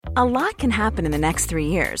A lot can happen in the next 3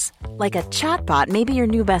 years. Like a chatbot may be your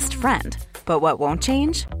new best friend. But what won't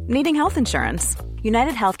change? Needing health insurance.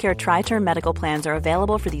 United Healthcare Tri-Term Medical Plans are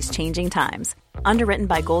available for these changing times. Underwritten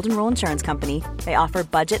by Golden Rule Insurance Company, they offer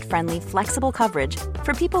budget-friendly, flexible coverage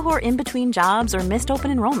for people who are in between jobs or missed open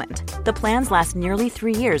enrollment. The plans last nearly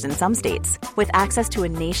 3 years in some states, with access to a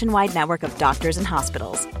nationwide network of doctors and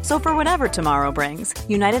hospitals. So for whatever tomorrow brings,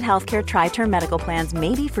 United Healthcare Tri-Term Medical Plans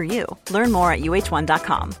may be for you. Learn more at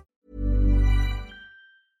uh1.com.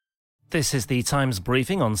 This is the Times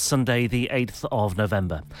briefing on Sunday, the 8th of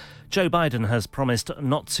November. Joe Biden has promised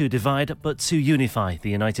not to divide but to unify the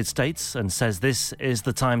United States and says this is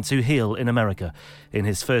the time to heal in America. In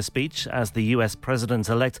his first speech as the US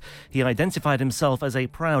president-elect, he identified himself as a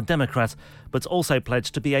proud Democrat but also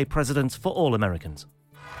pledged to be a president for all Americans.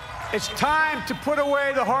 It's time to put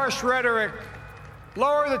away the harsh rhetoric,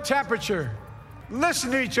 lower the temperature,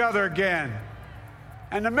 listen to each other again.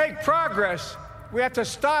 And to make progress, we have to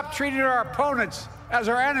stop treating our opponents as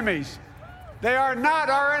our enemies. They are not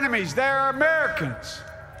our enemies. They are Americans.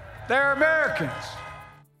 They're Americans.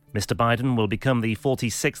 Mr. Biden will become the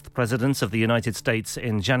 46th President of the United States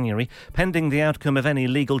in January, pending the outcome of any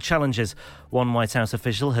legal challenges. One White House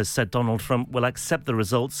official has said Donald Trump will accept the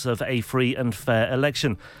results of a free and fair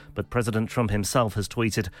election. But President Trump himself has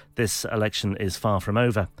tweeted, "This election is far from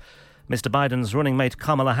over." Mr. Biden's running mate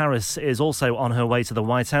Kamala Harris is also on her way to the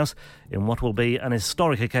White House. In what will be an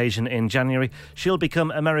historic occasion in January, she'll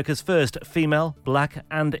become America's first female, black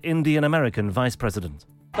and Indian American vice president.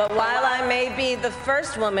 But while I may be the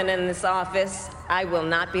first woman in this office, I will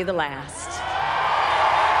not be the last.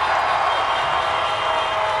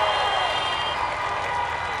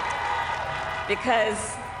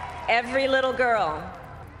 Because every little girl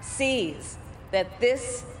sees that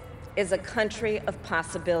this is a country of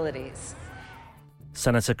possibilities.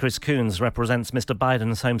 Senator Chris Coons represents Mr.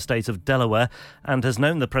 Biden's home state of Delaware and has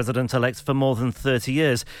known the president-elect for more than 30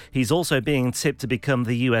 years. He's also being tipped to become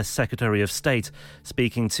the US Secretary of State.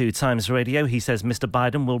 Speaking to Times Radio, he says Mr.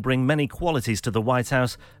 Biden will bring many qualities to the White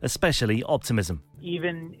House, especially optimism.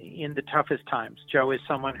 Even in the toughest times, Joe is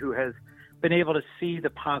someone who has been able to see the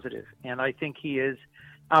positive, and I think he is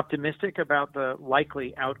optimistic about the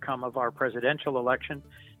likely outcome of our presidential election,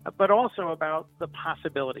 but also about the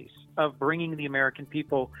possibilities of bringing the American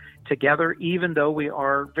people together, even though we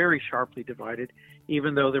are very sharply divided,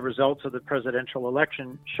 even though the results of the presidential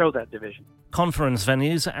election show that division. Conference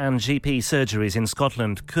venues and GP surgeries in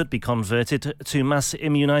Scotland could be converted to mass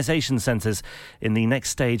immunisation centres in the next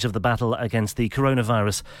stage of the battle against the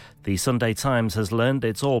coronavirus. The Sunday Times has learned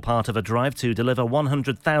it's all part of a drive to deliver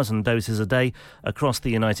 100,000 doses a day across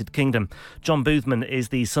the United Kingdom. John Boothman is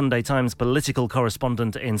the Sunday Times political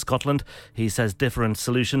correspondent in Scotland. He says different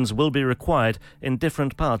solutions will be required in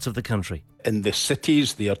different parts of the country. In the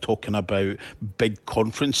cities, they are talking about big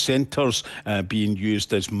conference centres being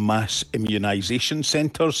used as mass immunisation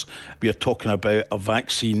centres. We are talking about a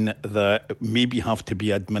vaccine that maybe have to be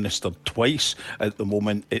administered twice. At the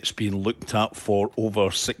moment, it's being looked at for over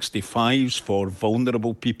 65s, for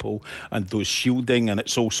vulnerable people and those shielding. And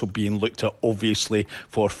it's also being looked at, obviously,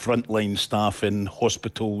 for frontline staff in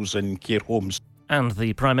hospitals and care homes. And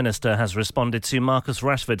the Prime Minister has responded to Marcus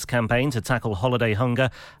Rashford's campaign to tackle holiday hunger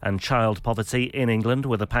and child poverty in England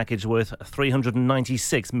with a package worth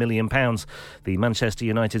 £396 million. The Manchester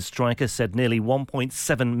United striker said nearly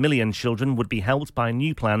 1.7 million children would be helped by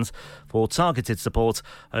new plans for targeted support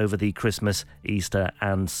over the Christmas, Easter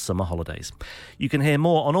and summer holidays. You can hear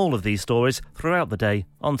more on all of these stories throughout the day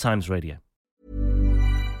on Times Radio.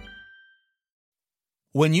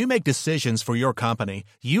 When you make decisions for your company,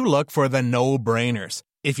 you look for the no-brainers.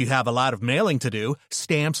 If you have a lot of mailing to do,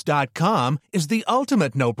 Stamps.com is the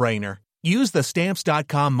ultimate no-brainer. Use the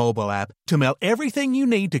Stamps.com mobile app to mail everything you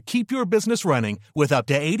need to keep your business running with up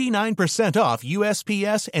to 89% off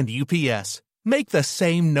USPS and UPS. Make the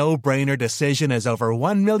same no-brainer decision as over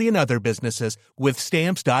 1 million other businesses with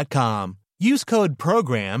Stamps.com. Use code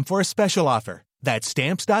PROGRAM for a special offer. That's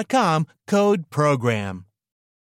Stamps.com, code PROGRAM.